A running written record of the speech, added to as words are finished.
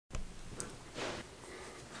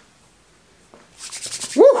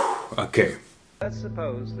Okay. Let's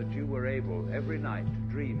suppose that you were able every night to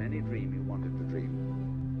dream any dream you wanted to dream.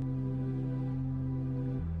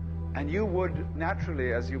 And you would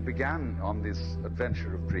naturally, as you began on this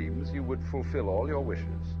adventure of dreams, you would fulfill all your wishes.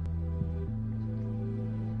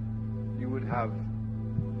 You would have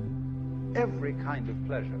every kind of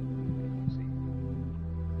pleasure, see.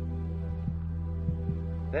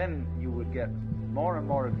 Then you would get more and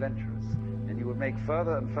more adventurous, and you would make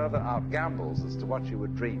further and further out gambles as to what you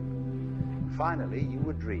would dream. And finally, you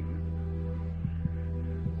would dream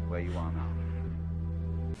where you are now.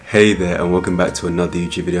 Hey there, and welcome back to another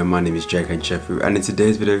YouTube video. My name is JerryKanchefu, and in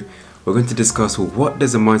today's video we're going to discuss what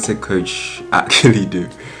does a mindset coach actually do.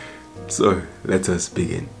 So let us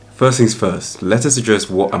begin. First things first, let us address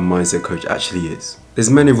what a mindset coach actually is. There's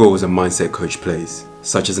many roles a mindset coach plays,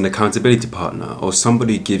 such as an accountability partner or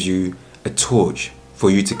somebody who gives you a torch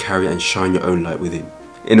for you to carry and shine your own light within.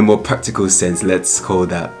 In a more practical sense, let's call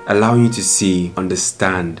that allowing you to see,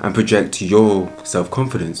 understand and project your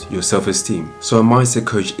self-confidence, your self-esteem. So a mindset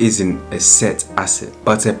coach isn't a set asset,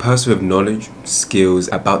 but a person with knowledge, skills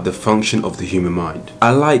about the function of the human mind.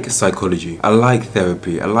 I like psychology, I like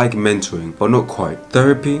therapy, I like mentoring, but not quite.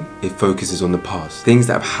 Therapy, it focuses on the past, things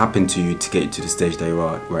that have happened to you to get you to the stage that you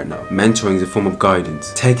are at right now. Mentoring is a form of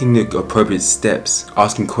guidance, taking the appropriate steps,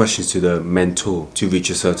 asking questions to the mentor to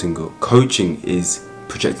reach a certain goal. Coaching is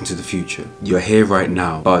projecting to the future. You're here right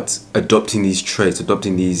now, but adopting these traits,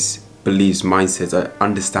 adopting these beliefs, mindsets,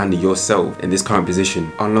 understanding yourself in this current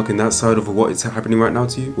position, unlocking that side of what is happening right now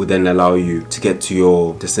to you will then allow you to get to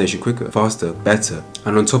your destination quicker, faster, better.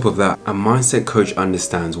 And on top of that, a mindset coach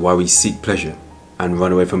understands why we seek pleasure and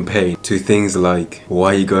run away from pain, to things like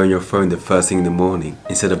why you go on your phone the first thing in the morning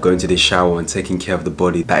instead of going to the shower and taking care of the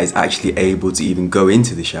body that is actually able to even go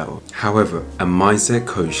into the shower. However, a mindset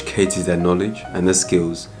coach caters their knowledge and their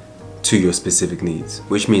skills to your specific needs,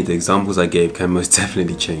 which means the examples I gave can most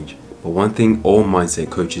definitely change. But one thing all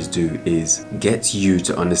mindset coaches do is get you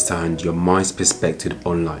to understand your mind's perspective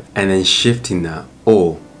on life and then shifting that,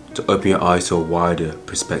 or to open your eyes to a wider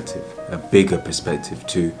perspective, a bigger perspective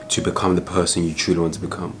to become the person you truly want to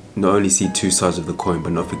become. Not only see two sides of the coin,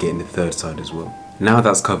 but not forgetting the third side as well. Now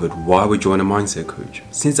that's covered, why would you want a mindset coach?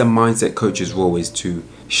 Since a mindset coach's role is to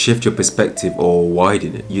shift your perspective or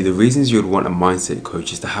widen it, the reasons you would want a mindset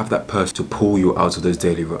coach is to have that person to pull you out of those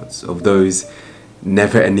daily ruts, of those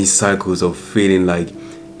never-ending cycles of feeling like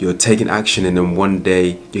you're taking action and then one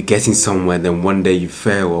day you're getting somewhere, then one day you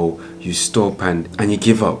fail or you stop and you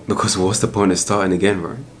give up, because what's the point of starting again,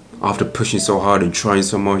 right? After pushing so hard and trying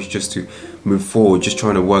so much just to move forward, just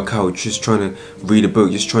trying to work out, just trying to read a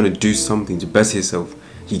book, just trying to do something to better yourself.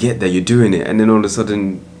 You get there, you're doing it, and then all of a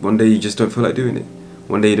sudden one day you just don't feel like doing it.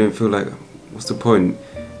 One day you don't feel like, what's the point?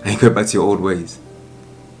 And you go back to your old ways.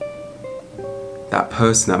 That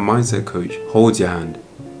person, that mindset coach, holds your hand,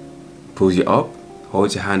 pulls you up,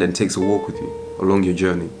 holds your hand and takes a walk with you along your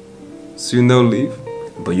journey. Soon they'll leave,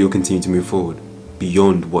 but you'll continue to move forward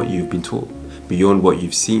beyond what you've been taught, beyond what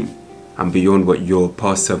you've seen, and beyond what your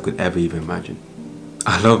past self could ever even imagine.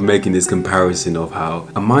 I love making this comparison of how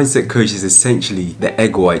a mindset coach is essentially the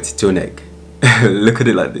egg white to an egg. Look at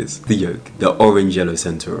it like this, the yolk, the orange yellow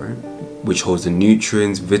center, right? Which holds the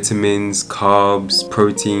nutrients, vitamins, carbs,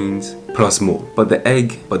 proteins, plus more. But the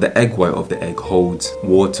egg white of the egg holds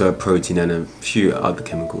water, protein and a few other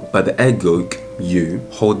chemicals. But the egg yolk, you,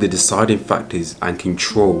 hold the deciding factors and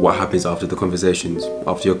control what happens after the conversations,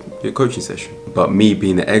 after your coaching session. But me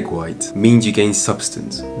being the egg white means you gain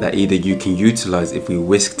substance that either you can utilize if we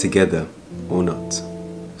whisk together or not.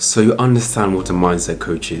 So you understand what a mindset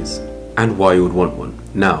coach is and why you would want one.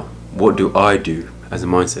 Now, what do I do as a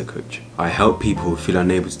mindset coach? I help people who feel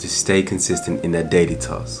unable to stay consistent in their daily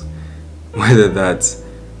tasks. Whether that's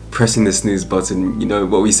pressing the snooze button, you know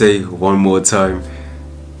what we say, one more time,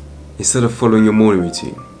 instead of following your morning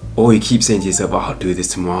routine. Or you keep saying to yourself, oh, I'll do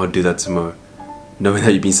this tomorrow, I'll do that tomorrow, knowing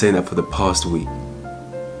that you've been saying that for the past week.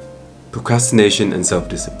 Procrastination and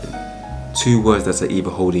self-discipline. Two words that are either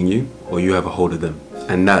holding you or you have a hold of them.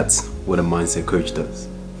 And that's what a mindset coach does.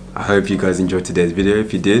 I hope you guys enjoyed today's video.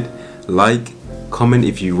 If you did, like, comment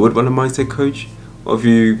if you would want a mindset coach, or if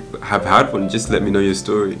you have had one, just let me know your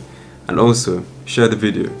story. And also share the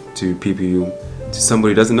video to people to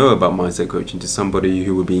somebody who doesn't know about mindset coaching, to somebody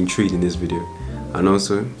who will be intrigued in this video. And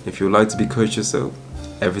also, if you would like to be coached yourself,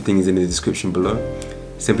 everything is in the description below.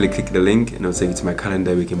 Simply click the link and it'll take you to my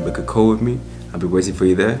calendar. We can book a call with me. I'll be waiting for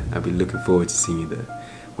you there. I'll be looking forward to seeing you there.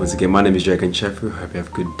 Once again, my name is JerryKanchefu. I hope you have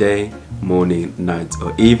a good day, morning, night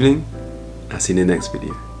or evening. I'll see you in the next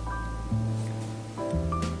video.